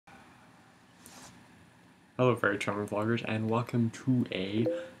Hello, very charming vloggers, and welcome to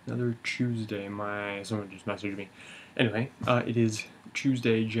another Tuesday. Someone just messaged me. Anyway, it is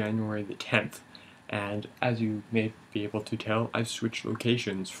Tuesday, January the 10th, and as you may be able to tell, I've switched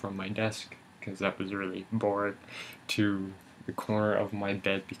locations from my desk because that was really boring to the corner of my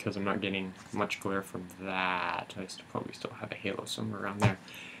bed because I'm not getting much glare from that. Probably still have a halo somewhere around there.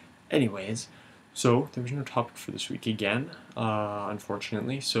 Anyways. So, there was no topic for this week again,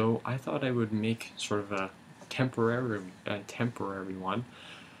 unfortunately, so I thought I would make sort of a temporary one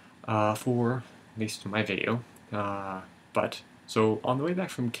for at least my video. So on the way back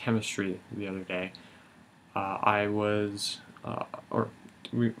from chemistry the other day, I was, or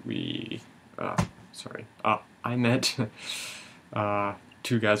I met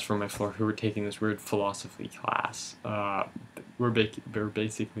two guys from my floor who were taking this weird philosophy class.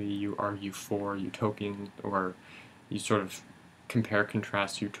 Basically you argue for utopian, or you sort of compare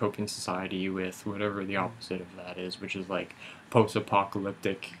contrast utopian society with whatever the opposite of that is, which is like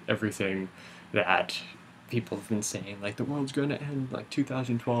post-apocalyptic everything that people have been saying, like the world's going to end like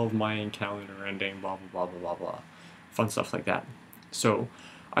 2012 Mayan calendar ending, blah blah blah blah blah blah, fun stuff like that. So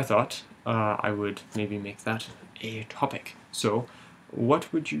I thought I would maybe make that a topic. So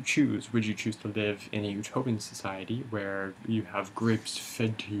what would you choose? Would you choose to live in a utopian society where you have grapes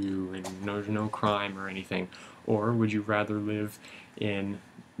fed to you and there's no crime or anything? Or would you rather live in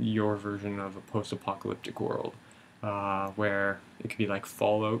your version of a post-apocalyptic world where it could be like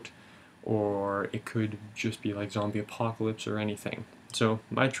Fallout, or it could just be like zombie apocalypse or anything? So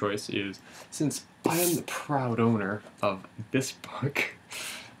my choice is, since I am the proud owner of this book,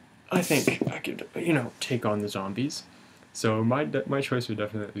 I think I could, take on the zombies. So my choice would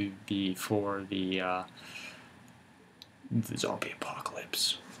definitely be for the zombie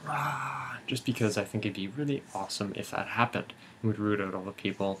apocalypse. Just because I think it'd be really awesome if that happened. It would root out all the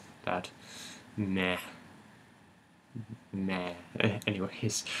people that, meh.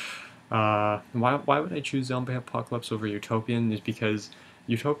 Anyways, why would I choose zombie apocalypse over utopian? Is because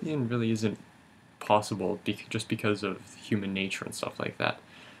utopian really isn't possible just because of human nature and stuff like that.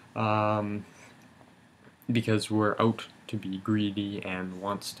 Because we're out to be greedy and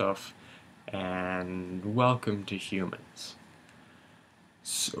want stuff, and welcome to humans.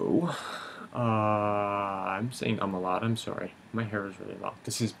 So, I'm saying a lot, I'm sorry. My hair is really long.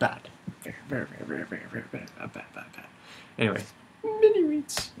 This is bad. Very bad. Anyway, mini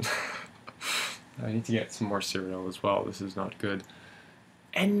wheats. I need to get some more cereal as well. This is not good.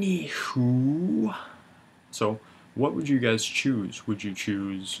 Anywho, so what would you guys choose? Would you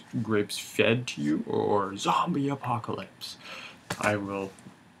choose grapes fed to you or zombie apocalypse? I will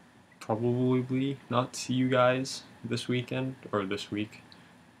probably not see you guys this weekend, or this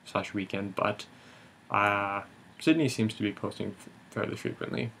week/weekend, but Sydney seems to be posting fairly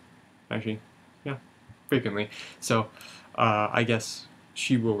frequently. Actually, yeah, frequently. So I guess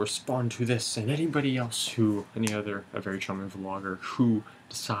she will respond to this, and anybody else any other very charming vlogger who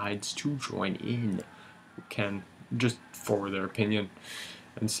decides to join in can just forward their opinion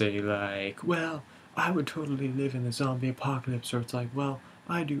and say like, well, I would totally live in a zombie apocalypse, or it's like, well,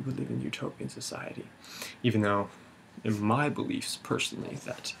 I do believe in utopian society, even though in my beliefs personally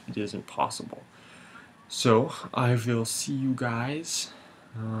that it isn't possible. So I will see you guys.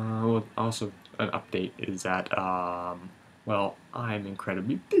 Well, also an update is that well, I'm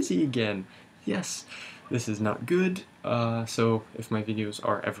incredibly busy again. Yes, this is not good, so if my videos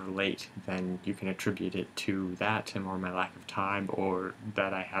are ever late, then you can attribute it to that, or my lack of time, or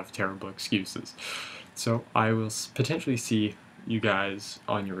that I have terrible excuses. So I will potentially see you guys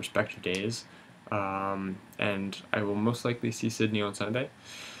on your respective days, and I will most likely see Sydney on Sunday.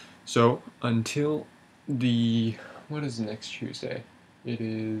 So until what is next Tuesday? It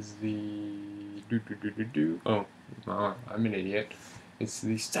is oh, I'm an idiot. It's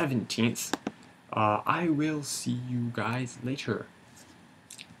the 17th. I will see you guys later.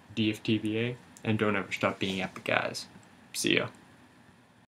 DFTBA, and don't ever stop being epic, guys. See ya.